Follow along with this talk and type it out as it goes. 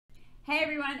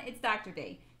everyone, it's Dr.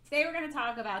 D. Today we're going to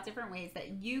talk about different ways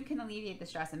that you can alleviate the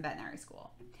stress in veterinary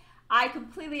school. I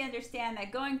completely understand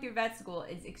that going through vet school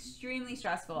is extremely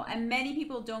stressful, and many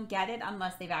people don't get it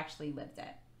unless they've actually lived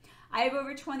it. I have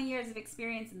over 20 years of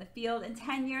experience in the field and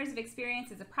 10 years of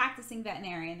experience as a practicing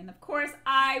veterinarian, and of course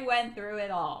I went through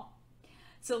it all.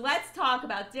 So let's talk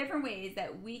about different ways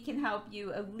that we can help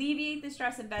you alleviate the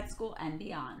stress in vet school and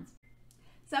beyond.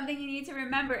 Something you need to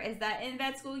remember is that in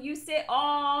vet school, you sit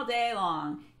all day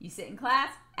long. You sit in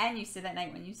class and you sit at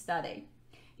night when you study.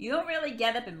 You don't really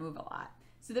get up and move a lot.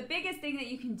 So the biggest thing that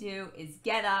you can do is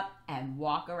get up and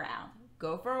walk around.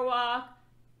 Go for a walk,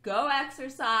 go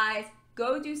exercise,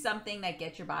 go do something that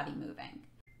gets your body moving.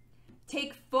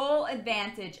 Take full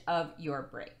advantage of your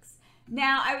breaks.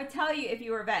 Now, I would tell you, if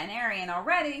you were a veterinarian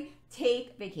already,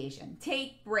 take vacation,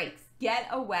 take breaks, get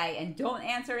away, and don't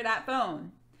answer that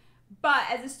phone. But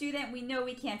as a student, we know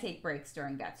we can't take breaks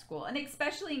during vet school, and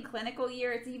especially in clinical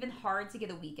year, it's even hard to get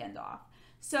a weekend off.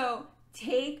 So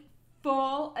take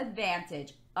full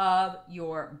advantage of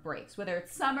your breaks, whether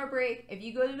it's summer break. If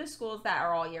you go to the schools that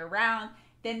are all year round,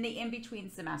 then the in-between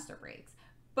semester breaks.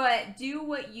 But do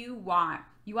what you want.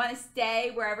 You want to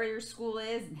stay wherever your school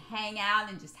is and hang out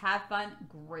and just have fun?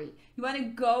 Great. You want to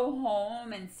go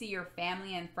home and see your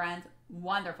family and friends?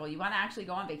 Wonderful. You want to actually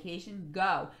go on vacation?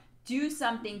 Go. Do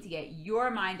something to get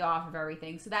your mind off of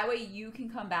everything so that way you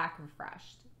can come back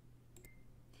refreshed.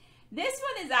 This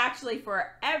one is actually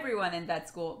for everyone in vet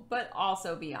school, but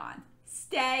also beyond.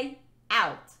 Stay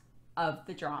out of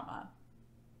the drama.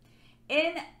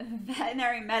 In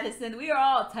veterinary medicine, we are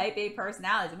all type A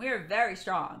personalities and we are very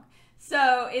strong.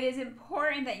 So it is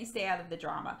important that you stay out of the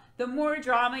drama. The more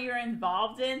drama you're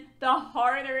involved in, the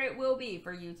harder it will be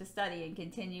for you to study and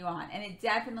continue on. And it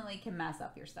definitely can mess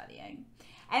up your studying.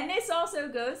 And this also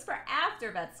goes for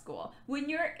after vet school. When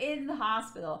you're in the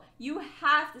hospital, you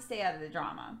have to stay out of the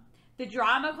drama. The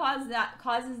drama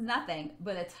causes nothing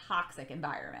but a toxic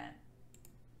environment.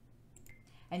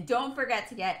 And don't forget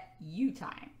to get you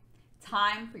time.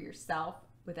 Time for yourself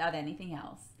without anything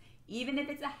else. Even if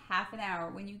it's a half an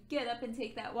hour when you get up and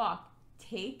take that walk,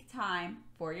 take time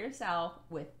for yourself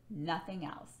with nothing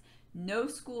else. No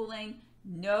schooling,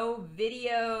 no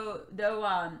video, no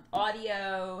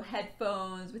audio,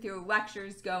 headphones with your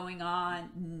lectures going on,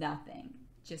 nothing.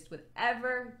 Just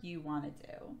whatever you want to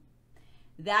do.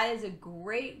 That is a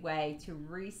great way to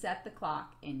reset the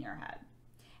clock in your head.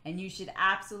 And you should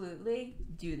absolutely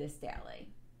do this daily.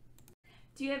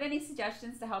 Do you have any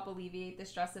suggestions to help alleviate the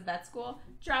stress of vet school?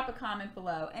 Drop a comment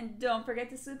below and don't forget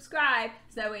to subscribe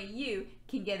so that way you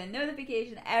can get a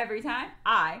notification every time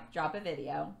I drop a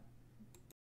video.